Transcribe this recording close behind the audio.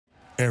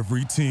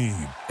Every team,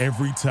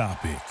 every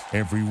topic,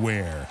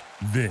 everywhere.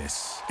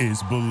 This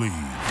is Believe.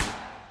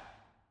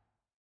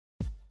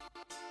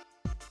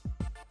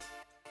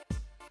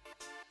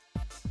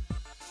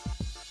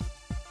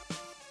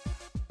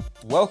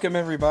 Welcome,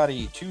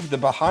 everybody, to the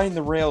Behind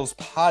the Rails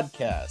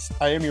podcast.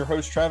 I am your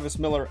host, Travis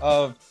Miller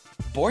of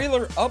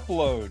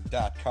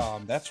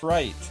BoilerUpload.com. That's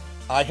right.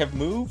 I have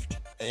moved,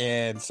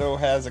 and so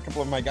has a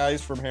couple of my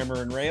guys from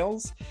Hammer and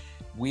Rails.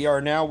 We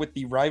are now with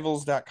the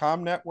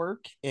Rivals.com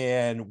network,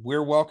 and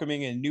we're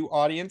welcoming a new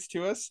audience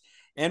to us.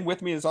 And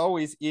with me, as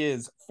always,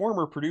 is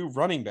former Purdue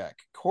running back,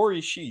 Corey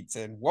Sheets.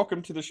 And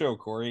welcome to the show,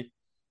 Corey.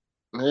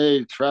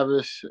 Hey,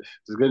 Travis.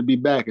 It's good to be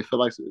back. It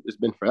feels like it's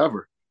been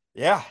forever.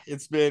 Yeah,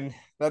 it's been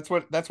that's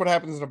what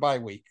happens in a bye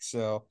week.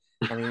 So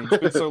I mean, it's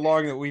been so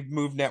long that we've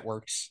moved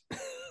networks.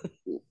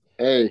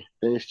 Hey,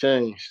 things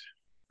changed.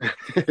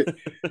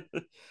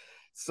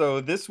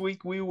 So this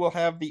week we will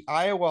have the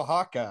Iowa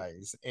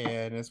Hawkeyes,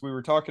 and as we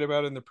were talking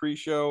about in the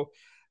pre-show,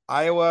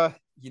 Iowa,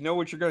 you know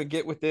what you're going to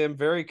get with them: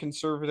 very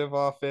conservative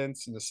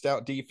offense and a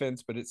stout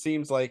defense. But it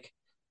seems like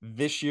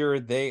this year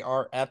they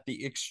are at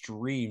the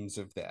extremes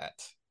of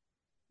that.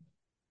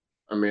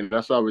 I mean,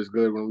 that's always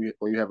good when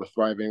you have a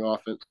thriving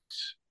offense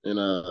and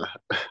a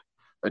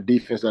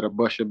defense that'll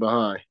bust you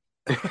behind.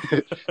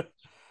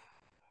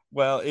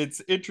 Well,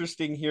 it's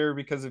interesting here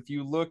because if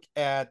you look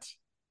at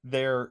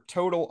their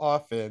total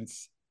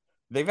offense,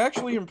 they've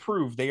actually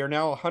improved. They are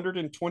now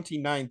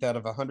 129th out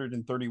of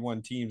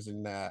 131 teams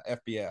in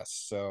FBS.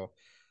 So,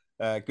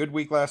 good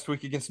week last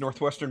week against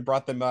Northwestern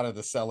brought them out of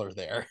the cellar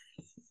there.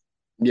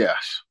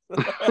 Yes.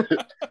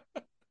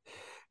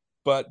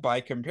 But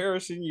by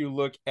comparison, you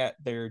look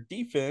at their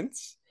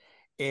defense,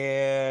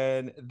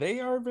 and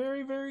they are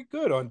very, very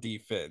good on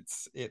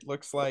defense. It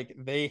looks like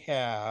they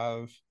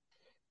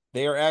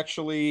are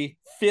actually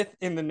fifth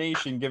in the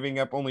nation, giving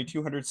up only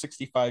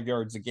 265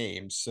 yards a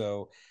game.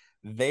 So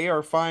they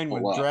are fine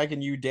with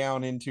dragging you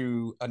down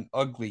into an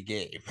ugly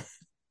game.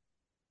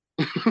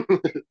 So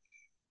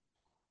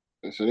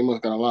they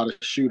must got a lot of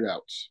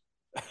shootouts.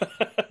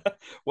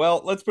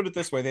 Well, let's put it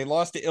this way. They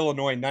lost to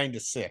Illinois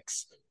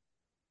 9-6.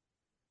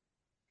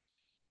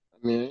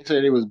 I mean, they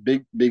said it was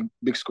big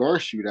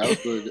scoring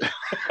shootouts, but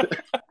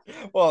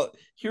well,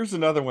 here's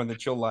another one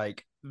that you'll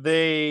like.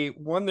 They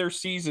won their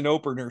season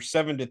opener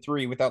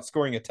 7-3 without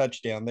scoring a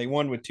touchdown. They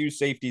won with two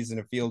safeties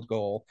and a field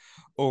goal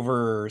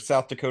over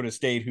South Dakota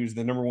State, who's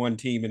the number one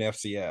team in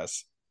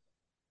FCS.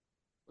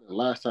 The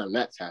last time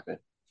that's happened.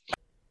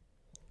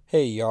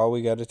 Hey, y'all,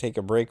 we got to take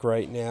a break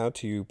right now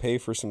to pay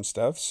for some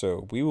stuff,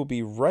 so we will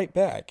be right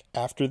back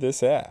after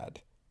this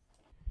ad.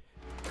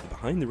 The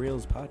Behind the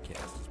Rails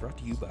podcast is brought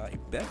to you by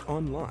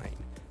BetOnline.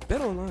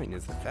 BetOnline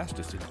is the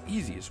fastest and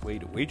easiest way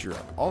to wager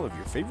on all of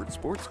your favorite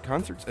sports,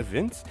 concerts,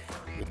 events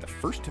with the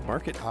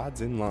first-to-market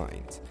odds and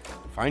lines.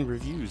 Find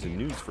reviews and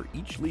news for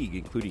each league,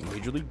 including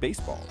Major League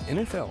Baseball,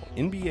 NFL,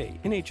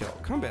 NBA,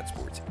 NHL, combat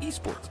sports,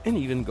 esports, and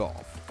even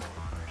golf.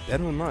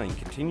 BetOnline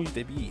continues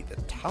to be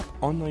the top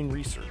online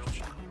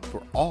research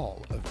for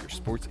all of your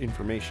sports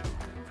information,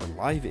 from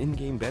live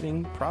in-game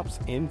betting, props,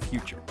 and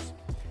futures.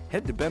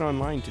 Head to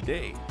BetOnline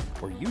today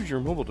or use your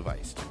mobile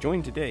device to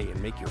join today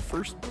and make your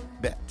first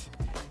bet.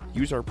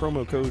 Use our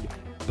promo code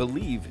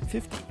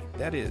BELIEVE50,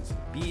 that is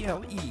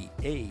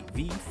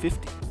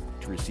BLEAV50,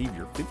 to receive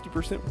your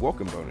 50%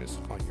 welcome bonus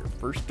on your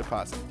first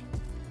deposit.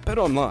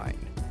 BetOnline,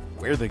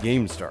 where the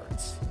game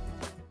starts.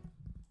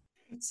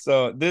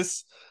 So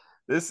this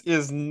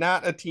is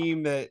not a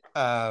team that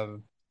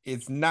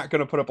is not going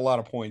to put up a lot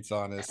of points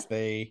on us.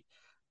 They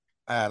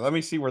let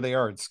me see where they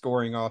are in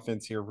scoring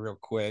offense here real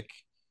quick.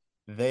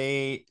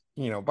 They,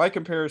 by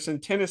comparison,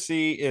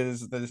 Tennessee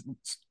is the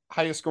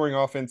highest scoring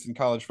offense in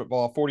college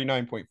football,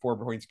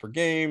 49.4 points per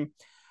game.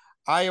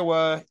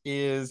 Iowa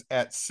is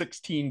at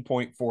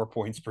 16.4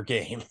 points per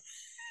game.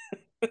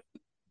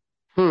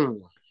 So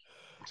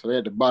they're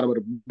at the bottom of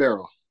the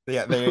barrel.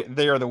 Yeah,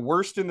 they are the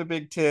worst in the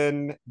Big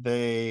Ten.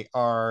 They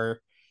are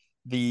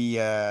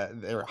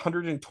they're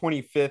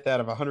 125th out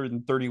of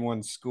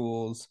 131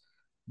 schools.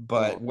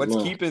 But what's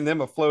keeping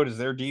them afloat is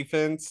their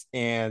defense,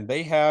 and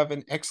they have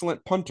an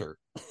excellent punter.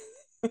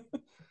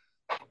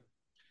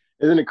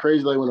 Isn't it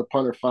crazy like when a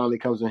punter finally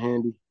comes in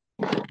handy?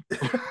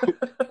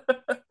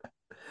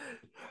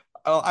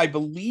 I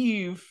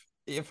believe,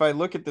 if I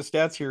look at the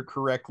stats here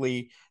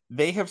correctly,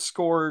 they have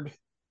scored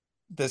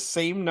the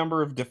same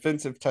number of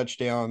defensive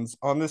touchdowns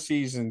on the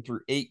season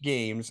through 8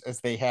 games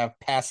as they have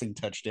passing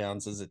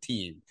touchdowns as a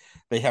team.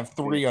 They have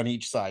 3 on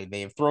each side.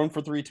 They have thrown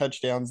for 3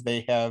 touchdowns.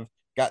 They have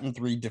gotten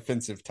 3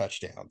 defensive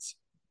touchdowns.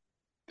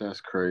 That's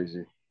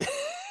crazy.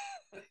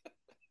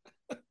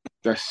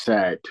 That's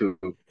sad too.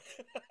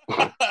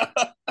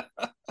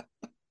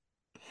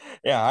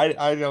 Yeah,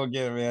 I don't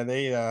get it, man.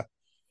 They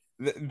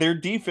their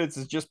defense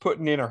is just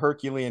putting in a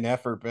Herculean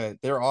effort,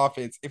 but their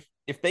offense,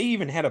 if they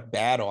even had a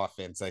bad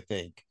offense, I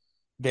think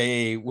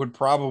they would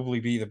probably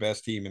be the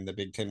best team in the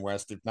Big Ten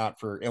West, if not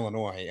for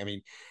Illinois. I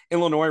mean,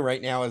 Illinois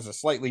right now is a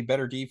slightly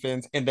better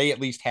defense, and they at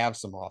least have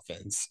some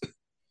offense. I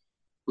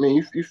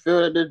mean, you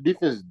feel that their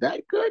defense is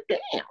that good?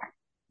 Damn.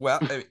 Well,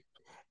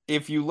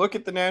 if you look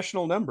at the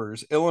national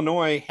numbers,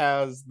 Illinois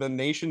has the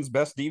nation's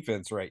best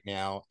defense right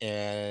now,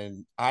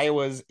 and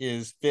Iowa's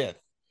is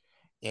fifth.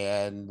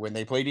 And when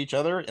they played each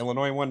other,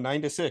 Illinois won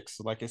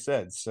 9-6, like I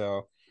said.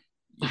 So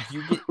if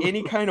you get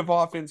any kind of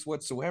offense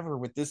whatsoever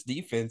with this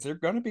defense, they're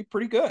going to be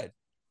pretty good.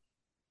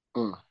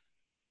 Mm.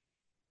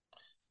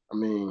 I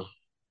mean,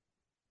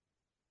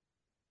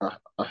 I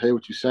hear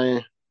what you're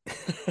saying,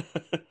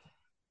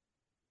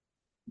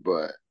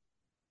 but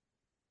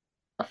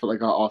I feel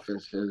like our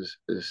offense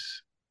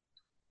is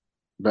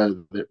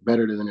better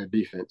than their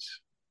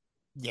defense.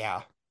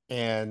 Yeah.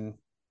 And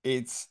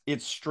it's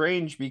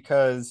strange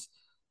because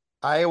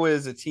Iowa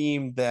is a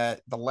team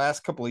that the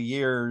last couple of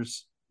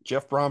years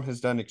Jeff Brom has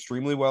done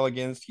extremely well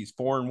against. He's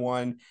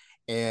 4-1,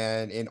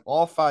 and in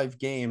all 5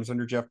 games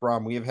under Jeff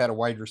Brom, we have had a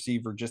wide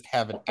receiver just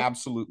have an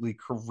absolutely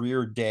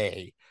career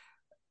day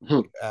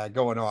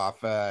going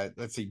off.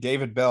 Let's see,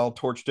 David Bell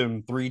torched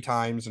him 3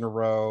 times in a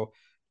row.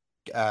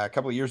 A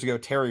couple of years ago,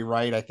 Terry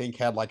Wright, I think,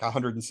 had like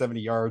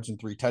 170 yards and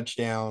 3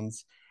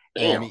 touchdowns.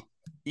 Damn. And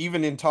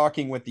even in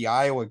talking with the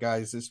Iowa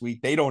guys this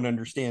week, they don't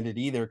understand it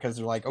either because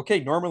they're like, okay,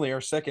 normally our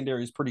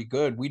secondary is pretty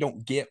good. We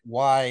don't get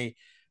why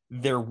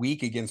they're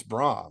weak against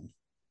Brom.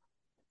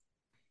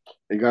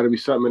 It got to be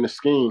something in the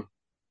scheme.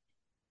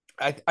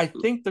 I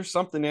think there's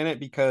something in it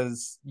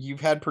because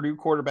you've had Purdue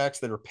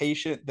quarterbacks that are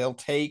patient. They'll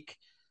take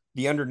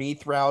the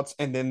underneath routes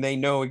and then they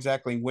know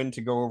exactly when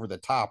to go over the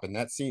top. And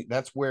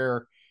that's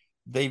where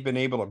they've been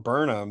able to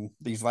burn them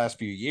these last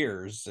few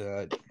years.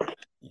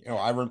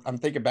 I'm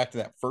thinking back to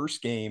that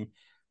first game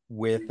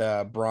with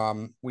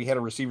Brom. We had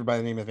a receiver by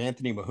the name of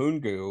Anthony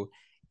Mahungu,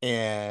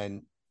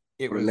 and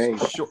it was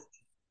short.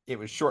 It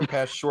was short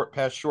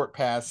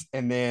pass,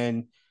 and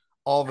then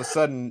all of a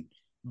sudden,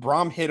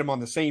 Brom hit him on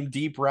the same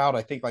deep route.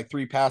 I think like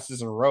 3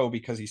 passes in a row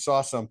because he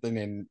saw something,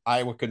 and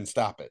Iowa couldn't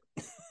stop it.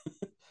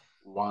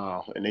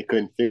 Wow, and they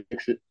couldn't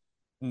fix it.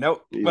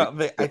 Nope. Well,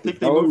 I think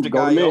they moved a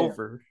guy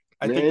over.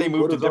 I think they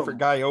moved a different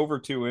guy over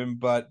to him,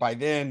 but by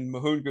then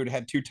Mahungu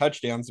had 2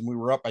 touchdowns and we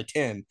were up by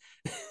 10.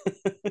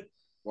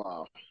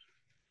 Wow.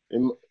 I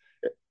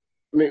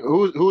mean,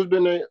 who's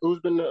in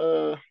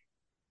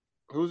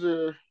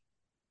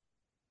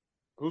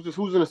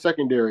the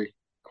secondary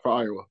for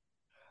Iowa?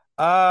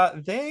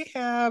 They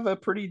have a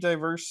pretty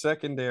diverse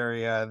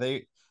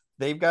secondary.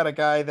 They've got a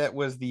guy that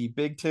was the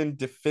Big Ten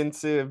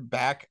Defensive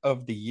Back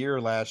of the Year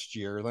last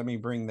year. Let me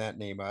bring that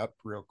name up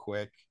real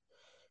quick.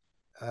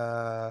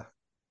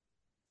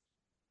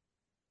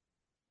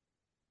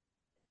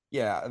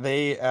 Yeah,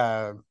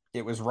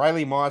 it was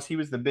Riley Moss. He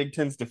was the Big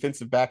Ten's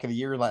Defensive Back of the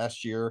Year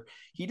last year.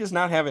 He does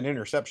not have an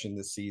interception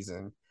this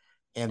season.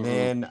 And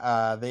then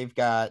they've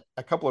got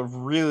a couple of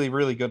really,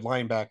 really good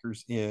linebackers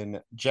in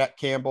Jack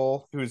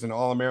Campbell, who's an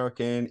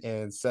All-American,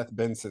 and Seth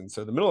Benson.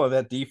 So the middle of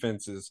that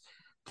defense is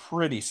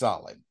pretty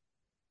solid.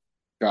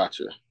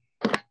 Gotcha.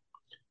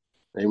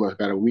 They must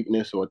got a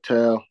weakness or a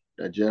tell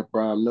that Jeff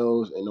Brom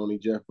knows, and only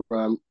Jeff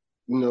Brom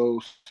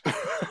knows.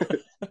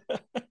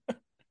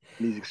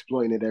 He's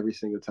exploiting it every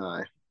single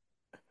time.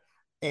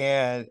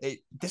 And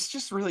this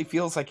just really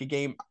feels like a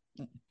game.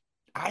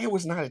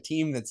 Iowa's not a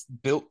team that's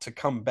built to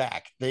come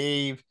back.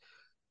 They've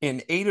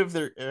in 8 of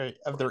their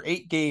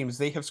 8 games,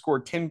 they have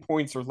scored 10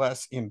 points or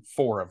less in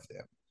 4 of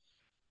them.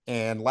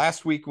 And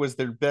last week was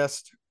their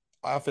best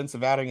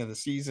offensive outing of the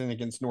season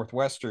against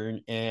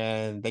Northwestern,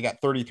 and they got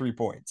 33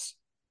 points.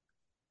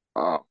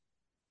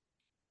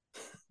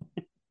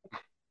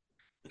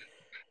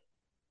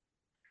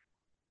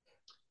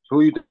 Who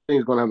do you think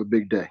is going to have a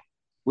big day?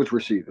 Which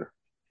receiver?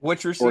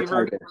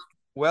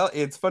 Well,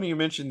 it's funny you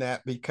mentioned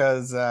that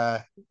because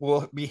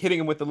we'll be hitting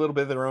them with a little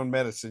bit of their own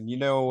medicine. You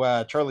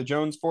know, Charlie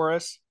Jones for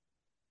us?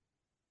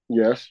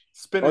 Yes.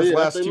 Spent his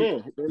last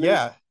 2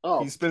 Yeah.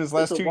 He spent his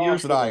last 2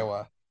 years at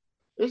Iowa.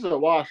 This is a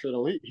wash for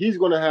him. He's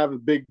going to have a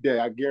big day.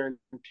 I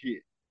guarantee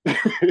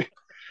it.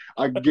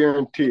 I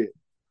guarantee it.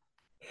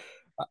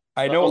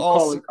 I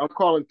know. I'm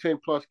calling 10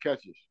 plus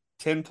catches.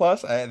 10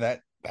 plus?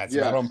 That's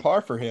not on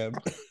par for him.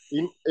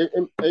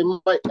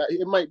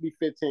 It might be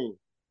 15.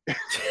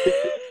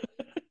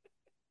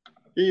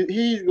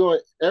 He's going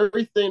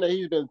everything that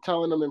he's been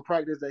telling them in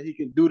practice that he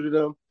can do to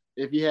them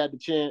if he had the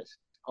chance.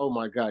 Oh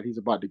my God, he's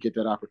about to get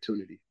that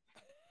opportunity.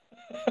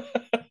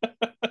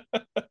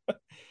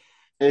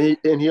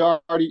 and he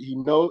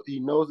knows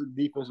the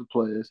defensive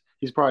players.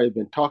 He's probably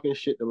been talking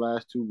shit the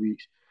last 2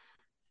 weeks.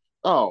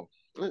 Oh,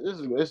 this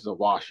is a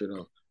wash for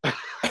them.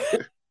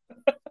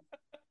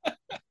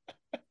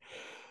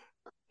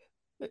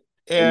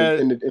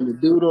 And the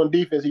dude on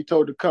defense, he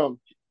told to come.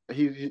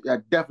 He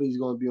definitely is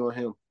going to be on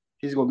him.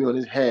 He's going to be on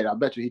his head. I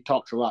bet you he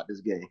talks a lot this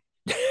game.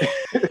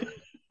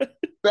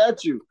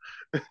 Bet you.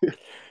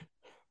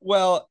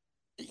 Well,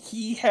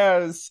 he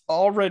has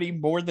already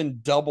more than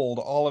doubled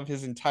all of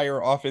his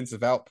entire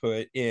offensive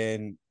output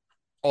in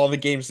all the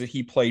games that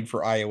he played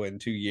for Iowa in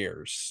 2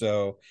 years.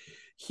 So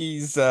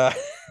he's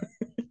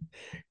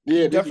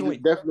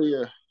definitely.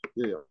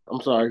 Yeah.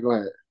 I'm sorry. Go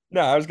ahead. No,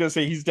 I was going to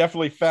say he's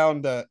definitely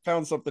found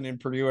something in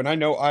Purdue, and I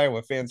know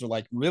Iowa fans are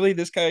like, really,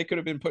 this guy could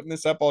have been putting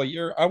this up all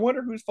year. I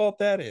wonder whose fault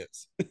that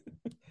is.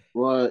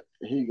 What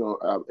he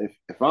going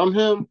if I'm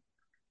him,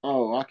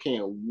 oh, I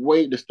can't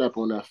wait to step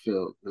on that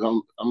field. 'Cause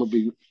I'm gonna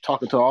be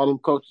talking to all them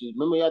coaches.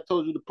 Remember, I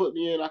told you to put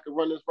me in. I could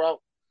run this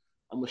route.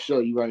 I'm gonna show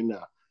you right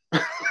now.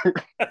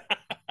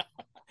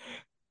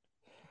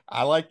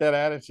 I like that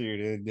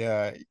attitude, and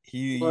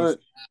But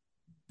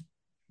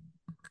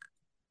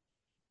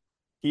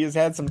he has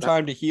had some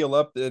time to heal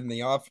up in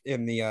the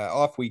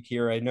off week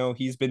here. I know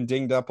he's been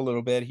dinged up a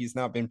little bit. He's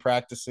not been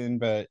practicing,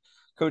 but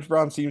Coach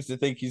Brown seems to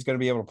think he's going to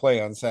be able to play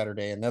on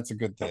Saturday, and that's a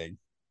good thing.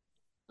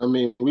 I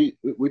mean, we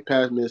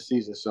passed mid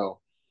season,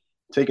 so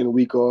taking a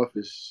week off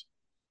is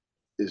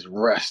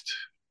rest.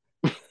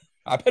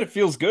 I bet it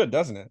feels good,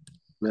 doesn't it?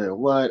 Man,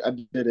 what I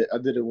did it. I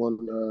did it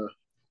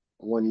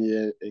one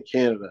year in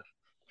Canada.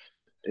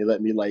 They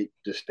let me like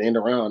just stand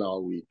around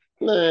all week.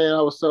 Man,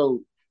 I was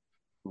so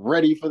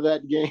ready for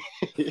that game.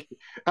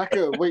 I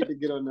couldn't wait to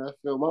get on that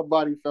field. My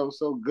body felt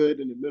so good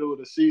in the middle of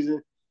the season.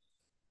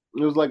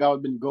 It was like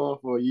I've been gone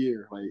for a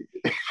year.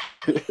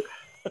 Like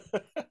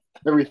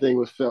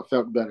everything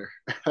felt better.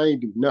 I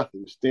ain't do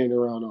nothing, stand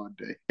around all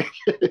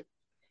day.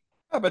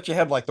 I bet you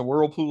had like the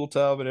whirlpool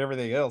tub and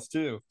everything else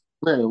too.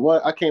 Man,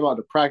 what I came out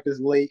to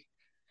practice late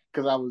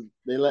because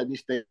they let me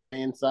stay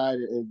inside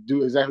and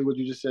do exactly what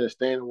you just said,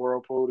 stay in the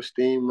whirlpool, the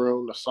steam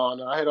room, the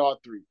sauna. I had all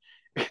three.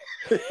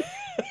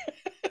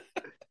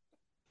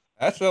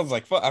 That sounds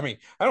like fun. I mean,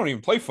 I don't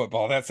even play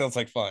football. That sounds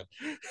like fun.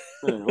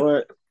 Man,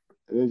 what?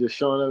 And then just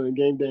showing up in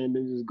game day and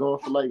then just going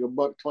for like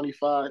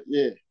 $1.25.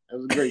 Yeah, that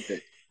was a great day.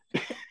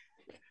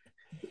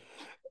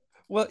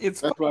 Well,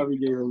 That's why we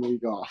gave him a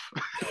week off.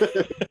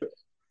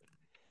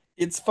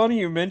 it's funny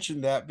you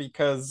mentioned that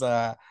because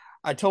I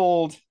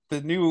told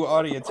the new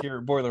audience here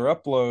at Boiler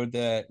Upload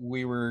that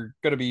we were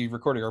going to be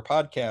recording our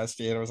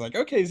podcast, and I was like,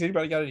 okay, has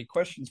anybody got any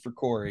questions for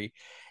Corey?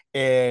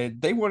 And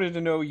they wanted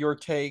to know your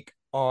take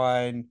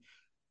on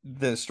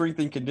the strength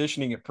and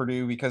conditioning at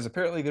Purdue, because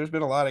apparently there's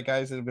been a lot of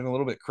guys that have been a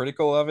little bit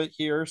critical of it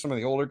here. Some of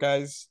the older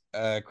guys,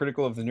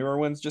 critical of the newer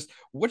ones. Just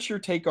what's your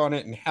take on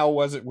it, and how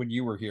was it when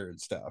you were here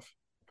and stuff?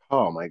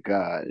 Oh my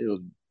God. It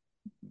was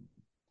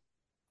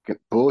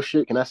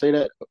bullshit. Can I say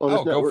that on this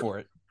Oh, go network? for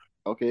it.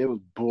 Okay, it was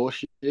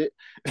bullshit.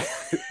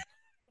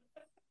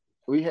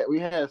 we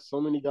had so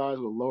many guys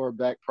with lower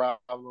back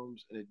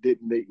problems and it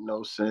didn't make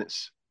no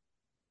sense.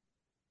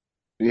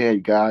 We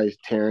had guys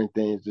tearing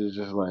things. It's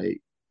just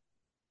like,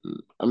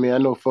 I mean, I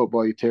know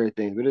football, you tear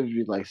things, but it'd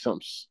be like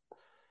something,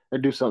 they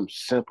do something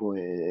simple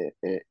and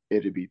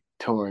it'd be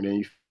torn. And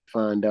you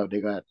find out they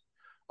got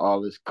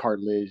all this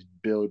cartilage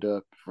build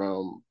up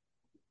from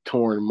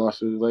torn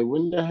muscles. Like,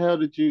 when the hell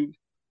did you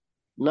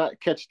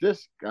not catch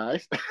this,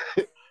 guys?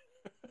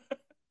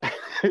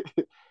 They'd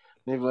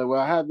be like, well,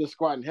 I have been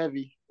squatting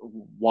heavy.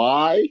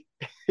 Why?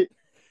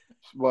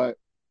 But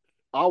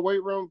our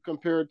weight room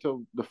compared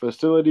to the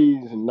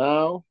facilities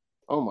now,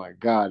 oh my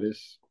God, it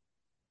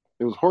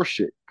was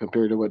horseshit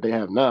compared to what they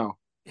have now.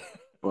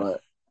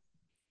 But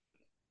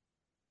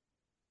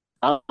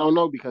I don't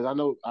know, because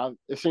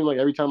it seems like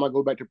every time I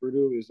go back to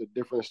Purdue, it's a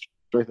different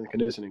strength and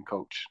conditioning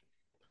coach.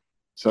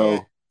 So Yeah.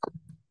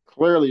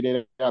 clearly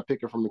they're not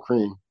picking from the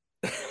cream.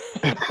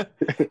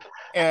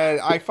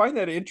 And I find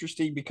that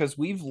interesting because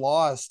we've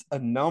lost a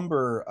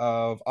number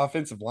of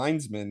offensive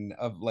linemen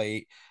of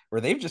late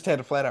where they've just had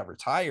to flat out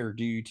retire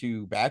due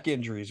to back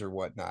injuries or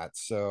whatnot.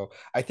 So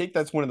I think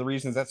that's one of the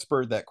reasons that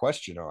spurred that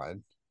question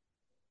on.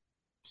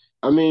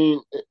 I mean,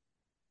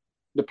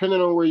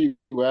 depending on where you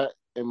at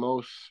in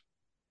most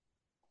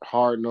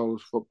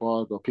hard-nosed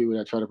footballs or people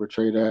that try to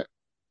portray that,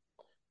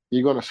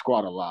 you're going to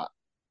squat a lot.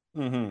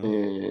 Mm-hmm.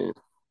 And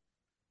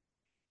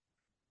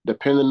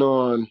depending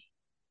on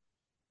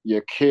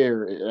your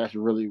care, that's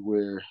really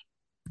where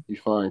you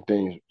find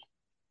things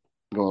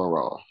going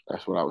wrong.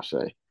 That's what I would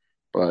say.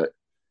 But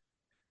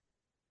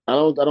I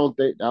don't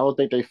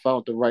think they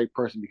found the right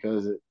person,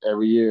 because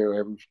every year,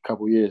 every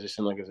couple of years, it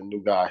seems like it's a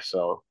new guy.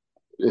 So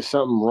there's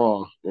something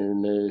wrong,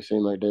 and it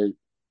seems like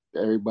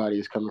everybody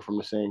is coming from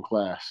the same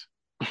class.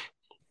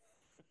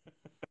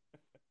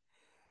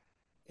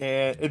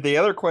 And the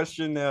other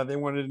question, they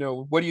wanted to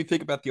know, what do you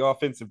think about the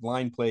offensive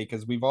line play?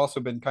 Because we've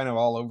also been kind of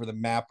all over the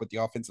map with the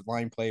offensive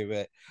line play,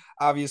 but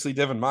obviously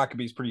Devin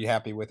Maccabee's pretty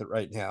happy with it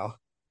right now.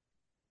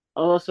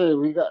 I want to say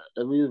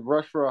we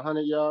rushed for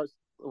 100 yards,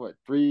 what,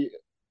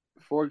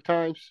 3-4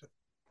 times?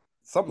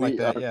 Something like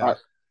that, yeah.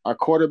 Our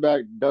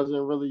quarterback doesn't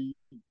really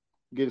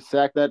get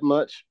sacked that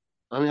much.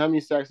 I mean, how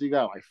many sacks he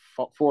got? Like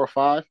 4 or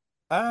 5?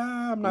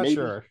 I'm not Maybe.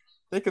 sure.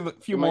 I think a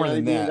few It might more not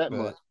than even be that, that but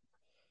much.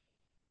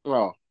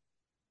 Well,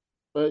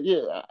 but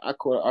yeah, I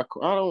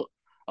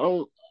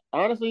don't.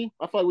 Honestly,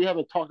 I feel like we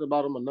haven't talked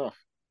about him enough.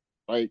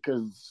 Like,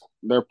 because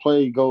their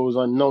play goes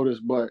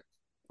unnoticed, but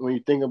when you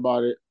think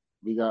about it,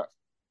 we got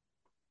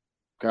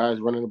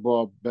guys running the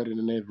ball better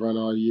than they've run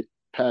all year,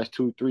 past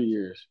 2-3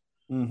 years.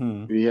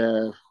 mm-hmm. We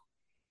have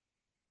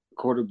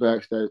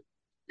quarterbacks that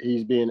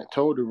he's being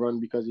told to run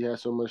because he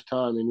has so much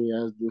time and he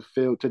has the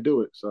field to do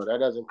it. So that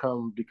doesn't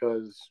come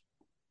because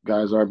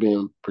guys are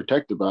being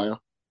protected by him.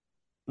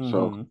 Mm-hmm.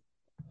 So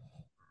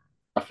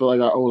I feel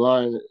like our O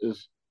line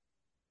is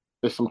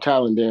there's some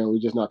talent there, and we're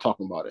just not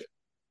talking about it?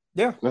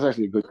 Yeah. That's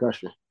actually a good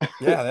question.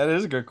 Yeah, that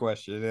is a good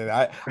question. And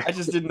I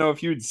just didn't know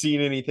if you'd seen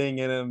anything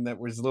in him that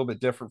was a little bit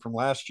different from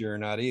last year or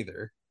not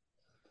either.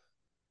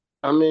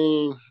 I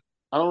mean,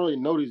 I don't really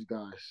know these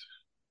guys.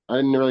 I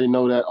didn't really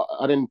know that.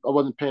 I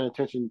wasn't paying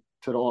attention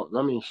to the.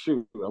 I mean,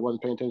 shoot, I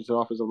wasn't paying attention to the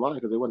offensive line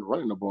because they wasn't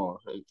running the ball.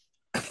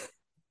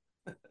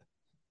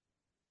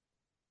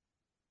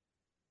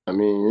 I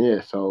mean,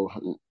 yeah. So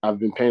I've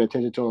been paying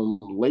attention to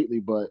them lately,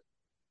 but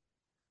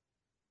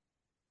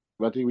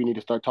I think we need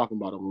to start talking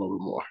about them a little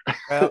bit more.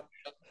 Well,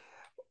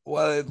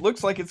 well, it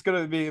looks like it's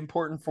going to be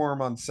important for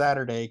him on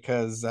Saturday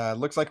because it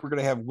looks like we're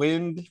going to have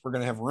wind, we're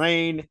going to have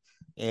rain,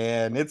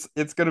 and it's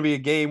going to be a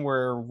game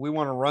where we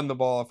want to run the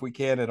ball if we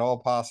can at all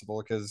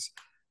possible because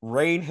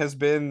rain has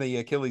been the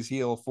Achilles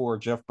heel for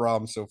Jeff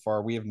Brom so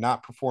far. We have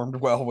not performed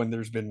well when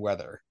there's been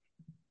weather.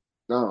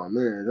 Oh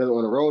man, is that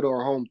on the road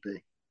or a home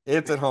thing?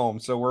 It's at home,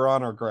 so we're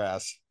on our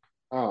grass.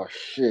 Oh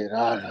shit!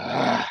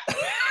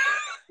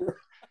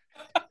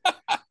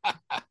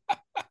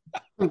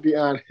 To be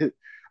honest,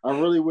 I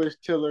really wish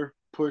Tiller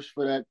pushed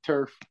for that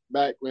turf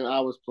back when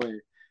I was playing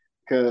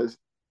because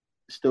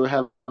still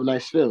have a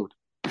nice field.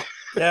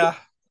 Yeah.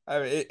 I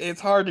mean, it's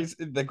hard.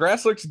 The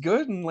grass looks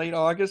good in late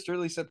August,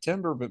 early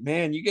September, but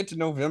man, you get to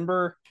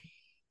November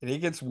and it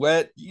gets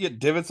wet. You get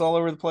divots all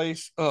over the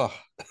place. Oh,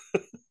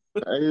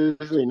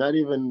 Usually not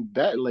even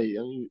that late.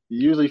 I mean,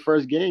 usually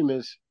first game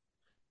is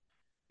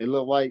it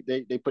looked like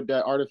they put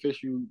that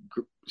artificial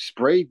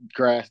spray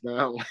grass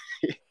down.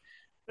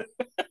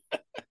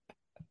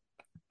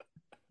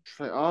 It's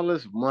like all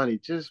this money,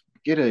 just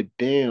get a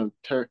damn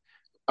turf.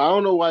 I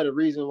don't know why the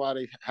reason why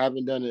they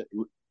haven't done it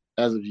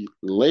as of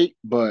late,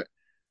 but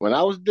when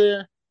I was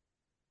there,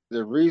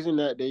 the reason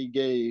that they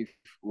gave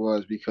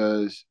was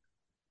because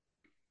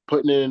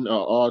putting in an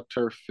all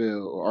turf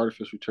field or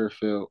artificial turf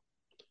field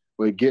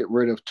would get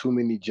rid of too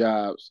many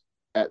jobs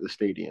at the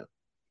stadium.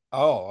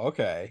 oh,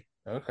 okay.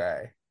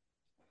 Okay.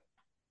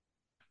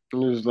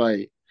 And it was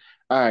like,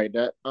 all right,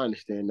 that I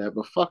understand that,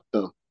 but fuck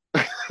them.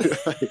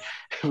 Like,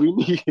 we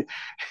need.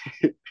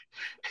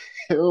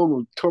 I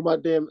almost tore my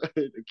damn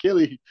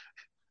Achilles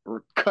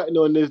cutting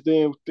on this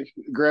damn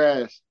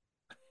grass.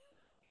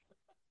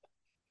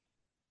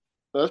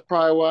 That's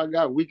probably why I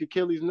got weak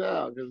Achilles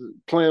now because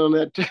playing on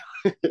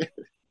that.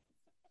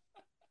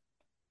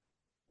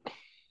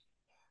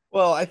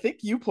 Well, I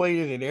think you played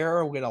in an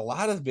era when a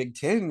lot of the Big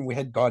Ten we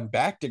had gone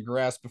back to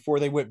grass before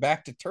they went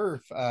back to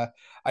turf.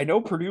 I know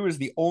Purdue is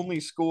the only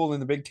school in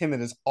the Big Ten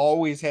that has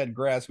always had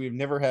grass. We've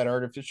never had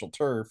artificial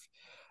turf.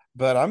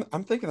 But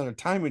I'm thinking of the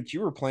time when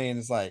you were playing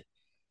is like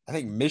I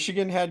think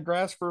Michigan had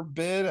grass for a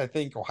bit. I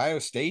think Ohio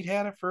State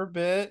had it for a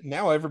bit.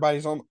 Now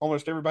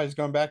almost everybody's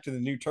gone back to the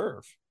new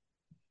turf.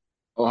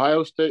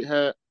 Ohio State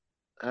had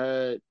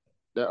that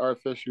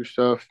artificial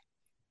stuff.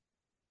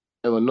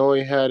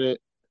 Illinois had it.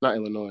 Not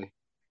Illinois.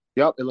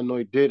 Yup,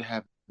 Illinois did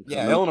have it because I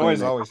Yeah, remember Illinois playing has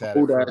that always had it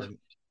cold for ass.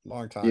 a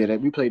long Yeah, time.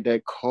 that we played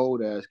that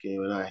cold ass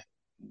game, and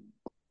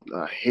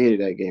I hated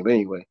that game. But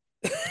anyway,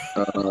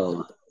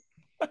 um,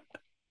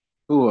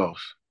 who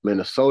else?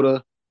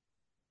 Minnesota,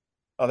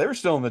 Oh, they were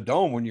still in the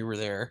dome when you were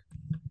there.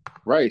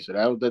 right? So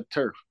that was the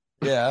turf.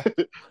 Yeah.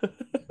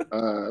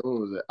 What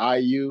was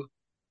it? IU.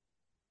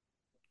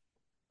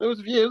 It was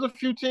a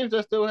few teams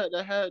that still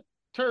had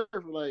turf.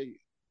 Like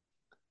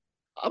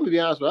I'm gonna be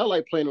honest with you, I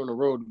like playing on the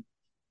road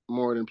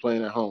more than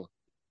playing at home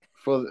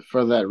for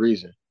that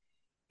reason.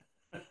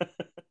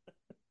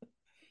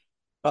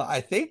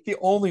 I think the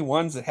only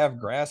ones that have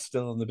grass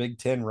still in the Big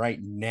Ten right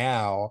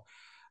now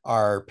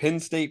are Penn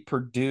State,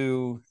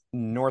 Purdue,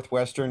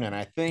 Northwestern, and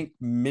I think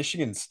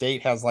Michigan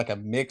State has like a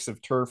mix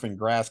of turf and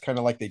grass, kind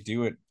of like they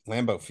do at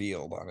Lambeau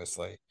Field,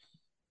 honestly.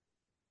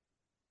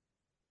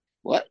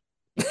 What?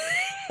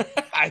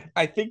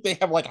 I think they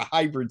have like a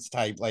hybrids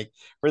type, like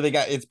where they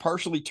got it's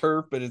partially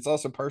turf, but it's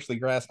also partially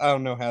grass. I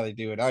don't know how they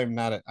do it. I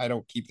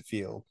don't keep the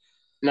field.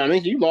 No, I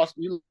mean you lost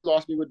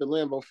me with the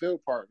Lambeau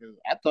Field part because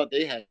I thought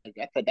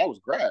that was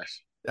grass.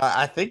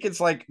 I think it's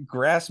like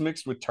grass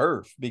mixed with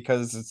turf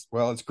because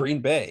it's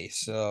Green Bay.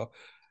 So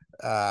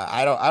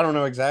I don't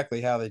know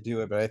exactly how they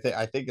do it, but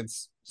I think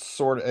it's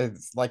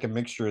like a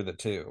mixture of the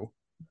two.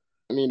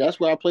 I mean that's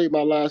where I played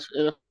my last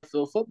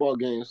NFL football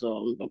game,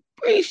 so I'm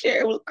pretty sure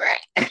it was grass.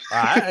 All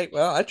right,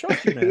 well, I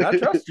trust you, man. I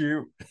trust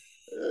you.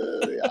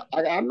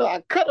 I know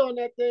I cut on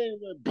that thing,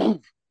 but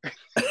boom,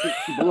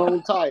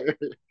 blown tire.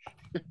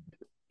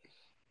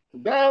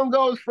 Down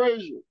goes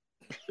Frazier.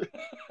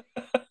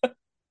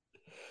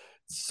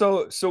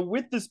 So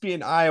with this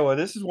being Iowa,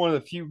 this is one of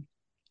the few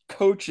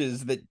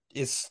coaches that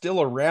is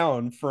still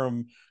around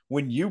from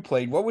when you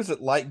played. What was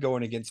it like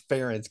going against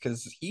Ferentz?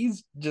 Because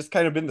he's just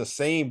kind of been the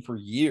same for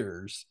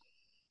years.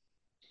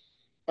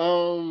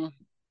 Um,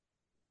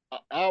 I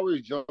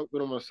always joke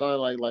with him on sign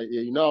like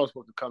yeah, I was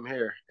supposed to come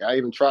here. I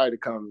even tried to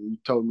come, and you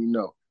told me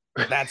no.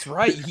 That's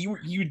right.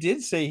 You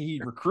did say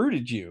he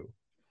recruited you.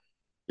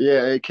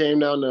 Yeah, it came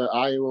down to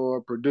Iowa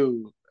or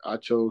Purdue. I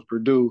chose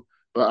Purdue,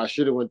 but I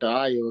should have went to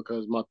Iowa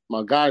because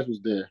my guys was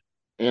there,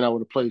 and I would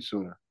have played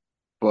sooner.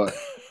 But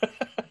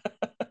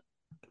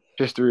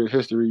history is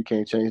history. You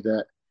can't change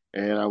that.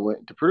 And I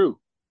went to Purdue.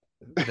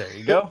 There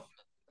you go.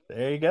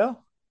 There you go.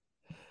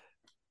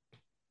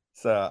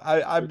 So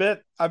I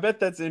bet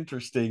that's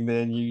interesting.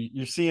 Then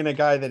you're seeing a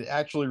guy that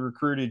actually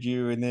recruited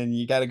you, and then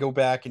you got to go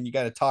back and you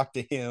got to talk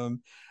to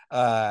him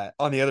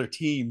on the other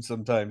team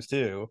sometimes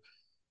too.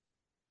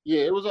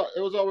 Yeah, it was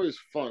always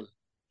fun,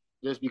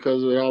 just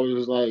because it always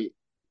was like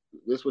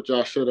this what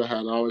y'all should have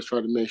had. I always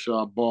tried to make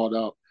sure I balled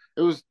out.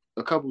 It was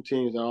a couple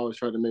teams I always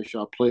tried to make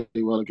sure I played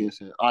well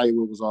against, and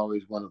Iowa was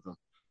always one of them.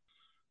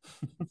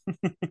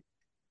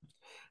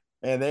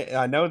 And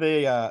I know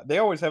they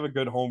always have a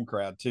good home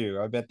crowd too.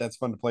 I bet that's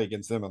fun to play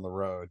against them on the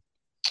road.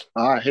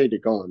 I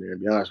hated going there, to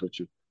be honest with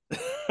you,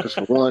 because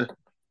for one,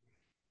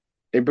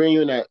 they bring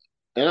you in that,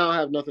 and I don't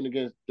have nothing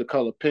against the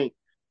color pink,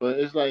 but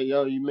it's like,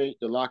 yo, you make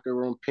the locker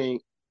room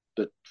pink,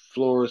 the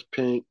floor is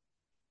pink,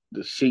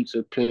 the seats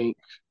are pink,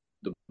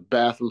 the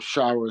bathroom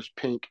shower is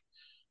pink,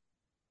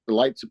 the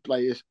lights are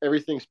like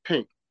everything's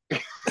pink.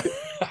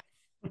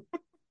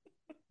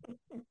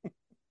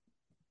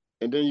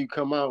 And then you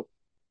come out,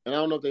 and I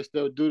don't know if they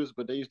still do this,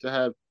 but they used to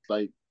have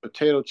like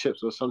potato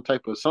chips or some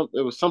type of something.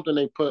 It was something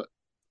they put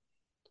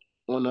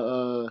on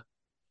the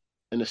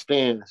in the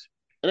stands,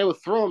 and they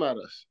would throw them at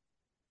us.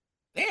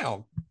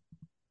 Damn.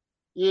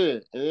 Yeah,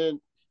 and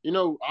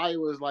then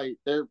Iowa's like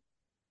they're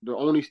the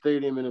only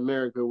stadium in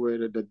America where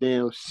the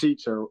damn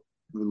seats are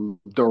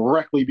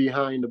directly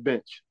behind the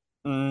bench.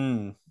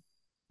 Mm.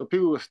 So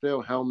people would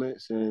steal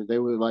helmets, and they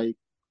would like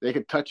they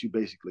could touch you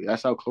basically.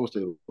 That's how close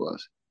it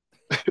was.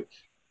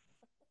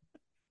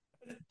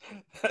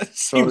 That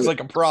seems like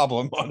a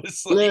problem,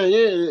 honestly. Yeah,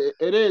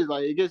 it is.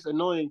 Like it gets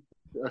annoying,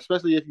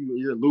 especially if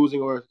you're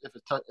losing or if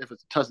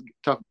it's a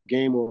tough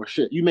game or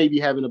shit. You may be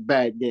having a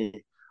bad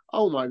game.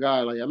 Oh my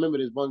god! Like I remember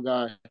this one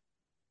guy. I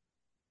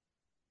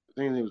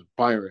think his name was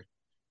Byron.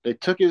 They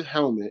took his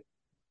helmet.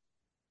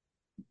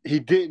 He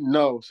didn't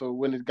know, so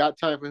when it got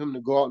time for him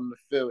to go out in the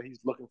field, he's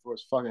looking for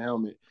his fucking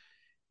helmet,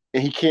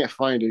 and he can't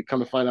find it. Come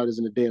to find out, it's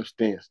in the damn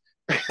stands.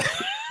 That's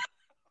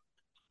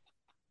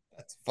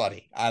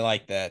funny. I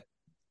like that.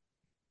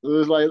 It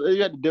was like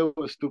you had to deal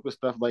with stupid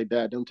stuff like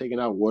that. Them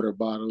taking out water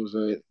bottles,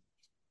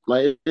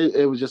 like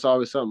it was just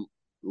always something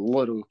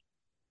little.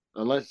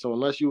 Unless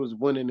you was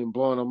winning and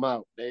blowing them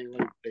out,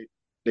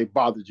 they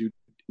bothered you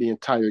the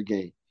entire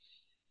game.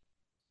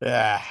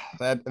 Yeah,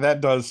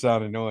 that does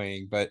sound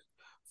annoying, but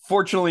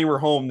fortunately we're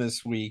home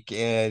this week,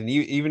 and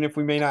even if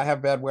we may not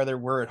have bad weather,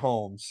 we're at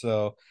home,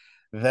 so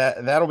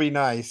that'll be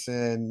nice.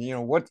 And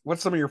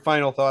what's some of your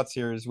final thoughts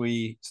here as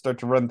we start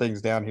to run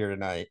things down here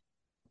tonight?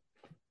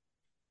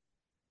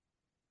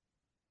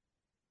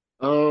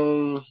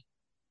 Um,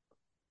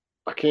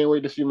 I can't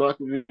wait to see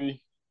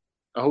Makavi.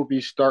 I hope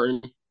he's starting.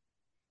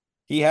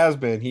 He has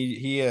been.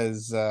 He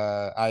is.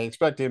 I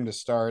expect him to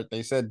start.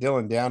 They said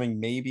Dylan Downing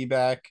may be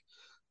back.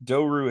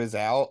 Doru is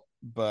out,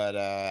 but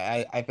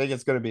I think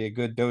it's going to be a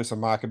good dose of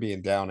Maccabee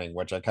and Downing,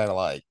 which I kind of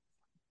like.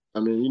 I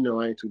mean,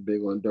 I ain't too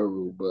big on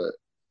Doru, but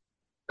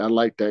I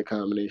like that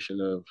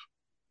combination of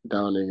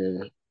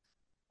Downing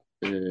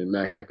and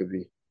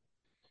McAfee.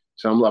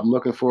 So I'm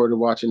looking forward to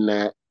watching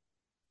that,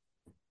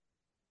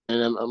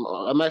 and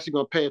I'm actually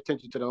going to pay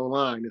attention to the O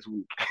line this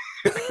week.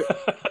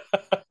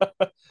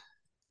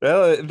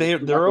 Well,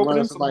 they're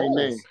opening some holes.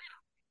 Name.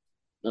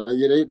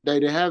 Yeah,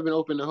 they have been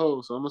opening the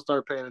holes, so I'm gonna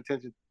start paying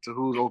attention to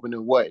who's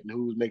opening what and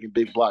who's making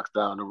big blocks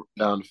down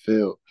the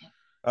field.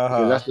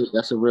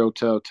 That's a real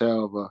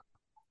telltale of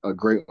a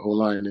great O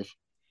line. If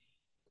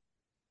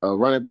a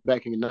running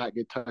back can not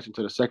get touched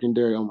into the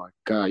secondary, oh my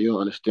god, you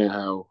don't understand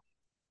how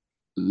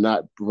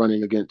not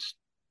running against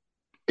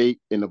 8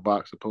 in the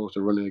box opposed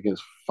to running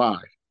against 5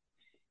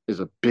 is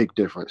a big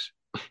difference.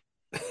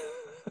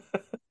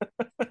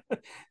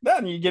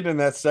 Then you get in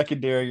that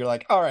secondary, you're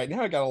like, all right,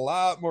 now I got a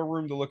lot more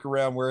room to look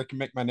around where I can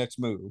make my next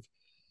move.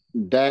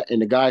 That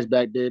and the guys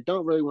back there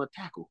don't really want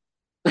to tackle.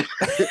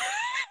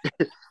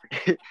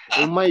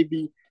 it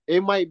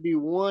might be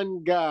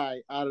one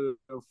guy out of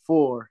the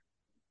 4,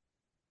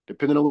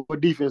 depending on what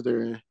defense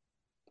they're in.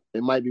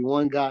 It might be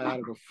one guy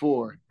out of the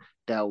 4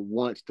 that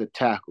wants to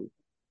tackle,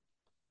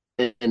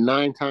 and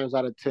 9 times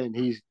out of 10,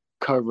 he's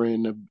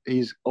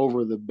he's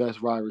over the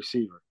best wide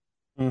receiver.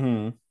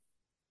 Mm-hmm.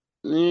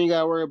 You ain't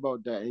gotta worry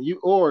about that. And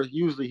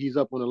usually he's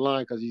up on the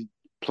line because he's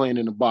playing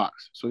in the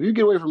box. So if you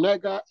get away from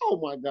that guy, oh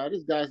my god,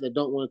 there's guys that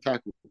don't want to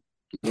tackle.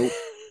 Nope.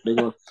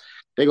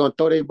 they're gonna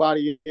throw their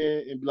body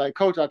in and be like,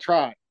 Coach, I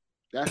tried.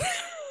 That's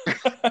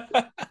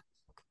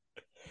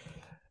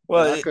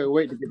well, I couldn't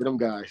wait to get to them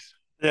guys.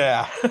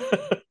 Yeah.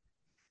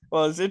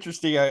 Well, it's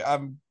interesting.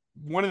 I'm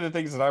one of the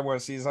things that I want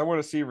to see is I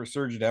want to see a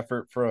resurgent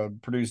effort from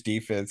Purdue's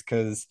defense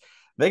because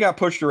they got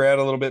pushed around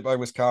a little bit by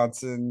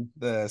Wisconsin.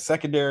 The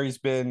secondary's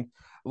been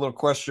a little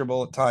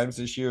questionable at times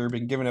this year,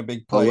 been giving up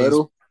big plays. A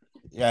little?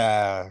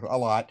 Yeah, a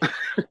lot.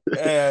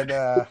 And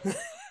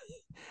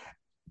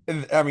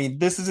I mean,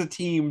 this is a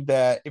team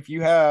that if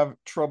you have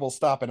trouble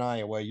stopping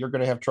Iowa, you're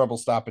going to have trouble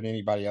stopping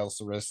anybody else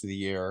the rest of the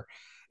year,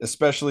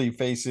 especially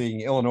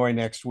facing Illinois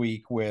next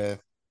week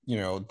with,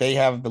 they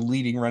have the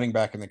leading running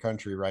back in the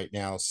country right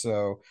now.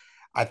 So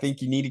I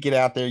think you need to get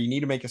out there. You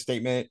need to make a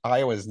statement.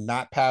 Iowa's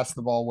not passed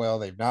the ball well.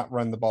 They've not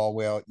run the ball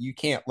well. You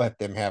can't let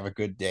them have a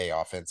good day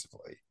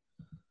offensively.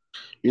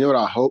 You know what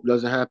I hope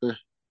doesn't happen?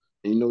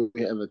 And you know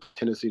we have a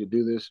tendency to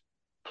do this,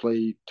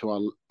 play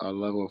to our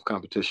level of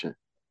competition.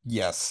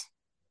 Yes.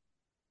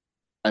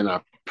 And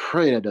I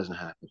pray that doesn't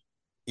happen.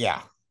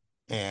 Yeah.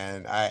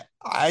 And I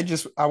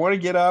want to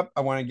get up.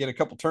 I want to get a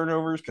couple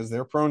turnovers because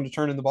they're prone to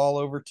turning the ball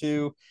over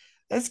too.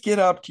 Let's get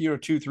up to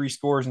 2-3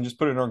 scores and just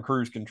put it on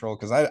cruise control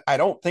because I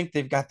don't think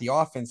they've got the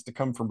offense to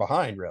come from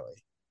behind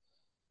really.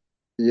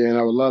 Yeah, and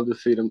I would love to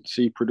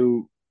see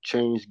Purdue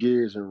change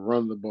gears and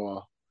run the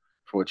ball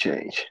for a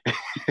change.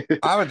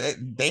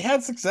 They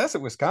had success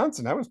at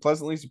Wisconsin. I was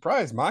pleasantly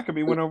surprised.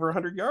 Mockabee went over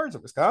 100 yards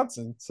at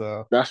Wisconsin.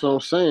 So that's what I'm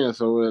saying.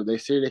 So if they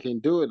say they can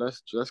do it,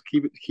 let's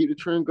keep the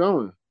trend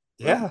going.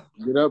 Yeah.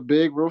 Get up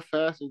big real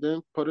fast and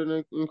then put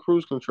it in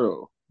cruise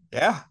control.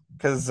 Yeah,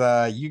 because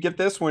you get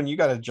this one, you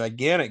got a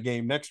gigantic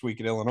game next week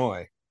at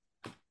Illinois.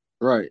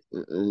 Right.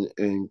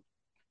 And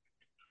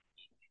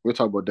we'll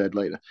talk about that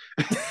later.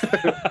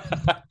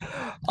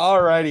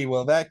 All righty.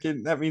 Well, that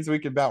means we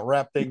can about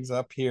wrap things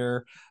up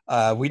here. We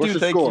What's do the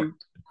thank score? you.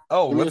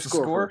 Oh, what's the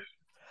score score? first.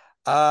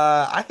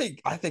 I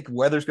think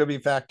weather's gonna be a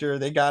factor.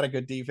 They got a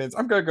good defense.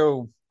 I'm gonna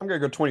go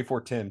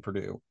 24-10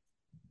 Purdue.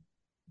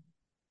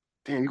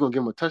 Damn, you gonna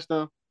give them a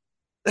touchdown?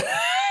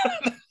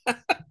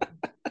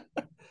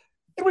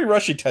 It'll be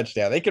rushing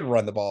touchdown. They can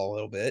run the ball a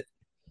little bit.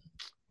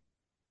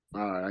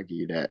 All right, I give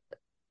you that.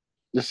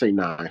 Just say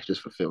 9,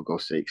 just for field goal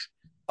sakes.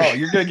 Oh,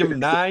 you're gonna give them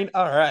 9?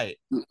 All right.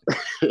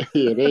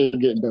 Yeah, they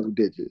ain't getting double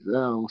digits. I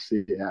don't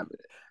see it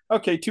happening.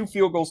 Okay, 2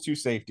 field goals, 2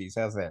 safeties.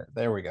 How's that?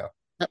 There we go.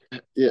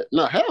 Yeah,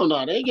 no, hell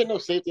no. They ain't getting no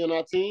safety on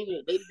our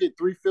team. They get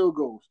 3 field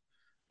goals.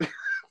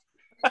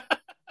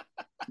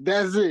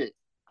 That's it.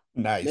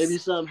 Nice. Maybe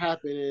something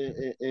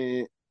happened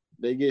and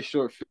they get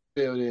short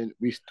field and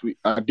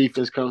our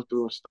defense comes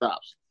through and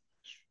stops.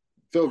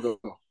 Field goal.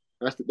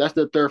 That's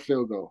the 3rd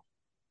field goal.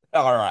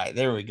 All right,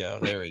 there we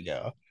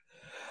go.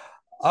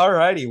 All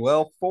righty.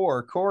 Well,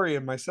 for Corey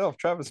and myself,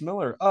 Travis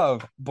Miller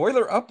of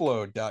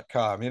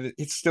BoilerUpload.com.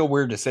 It's still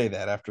weird to say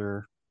that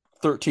after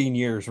 13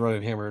 years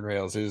running Hammer and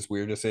Rails. It is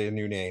weird to say a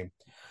new name.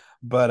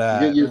 But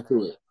get used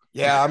to it.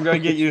 Yeah, I'm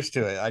going to get used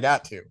to it. I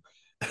got to.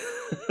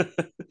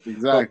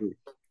 Exactly.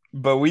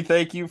 But we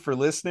thank you for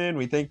listening.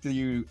 We thank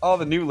you, all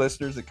the new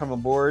listeners that come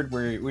aboard.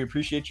 We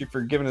appreciate you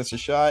for giving us a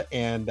shot.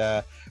 And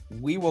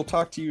we will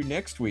talk to you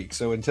next week.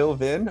 So until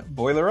then,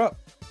 boiler up.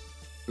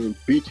 And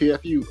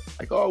BTFU,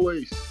 like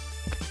always.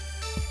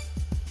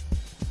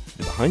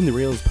 The Behind the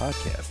Rails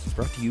podcast is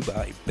brought to you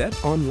by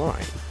Bet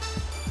Online.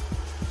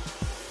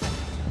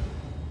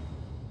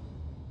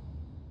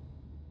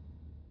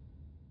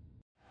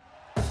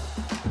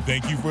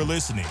 Thank you for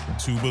listening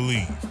to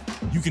Believe.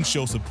 You can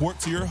show support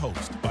to your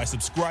host by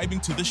subscribing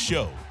to the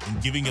show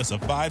and giving us a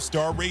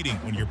 5-star rating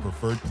on your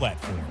preferred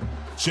platform.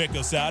 Check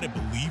us out at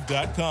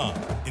Believe.com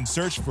and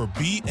search for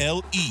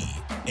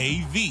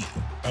BLEAV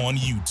on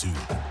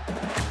YouTube.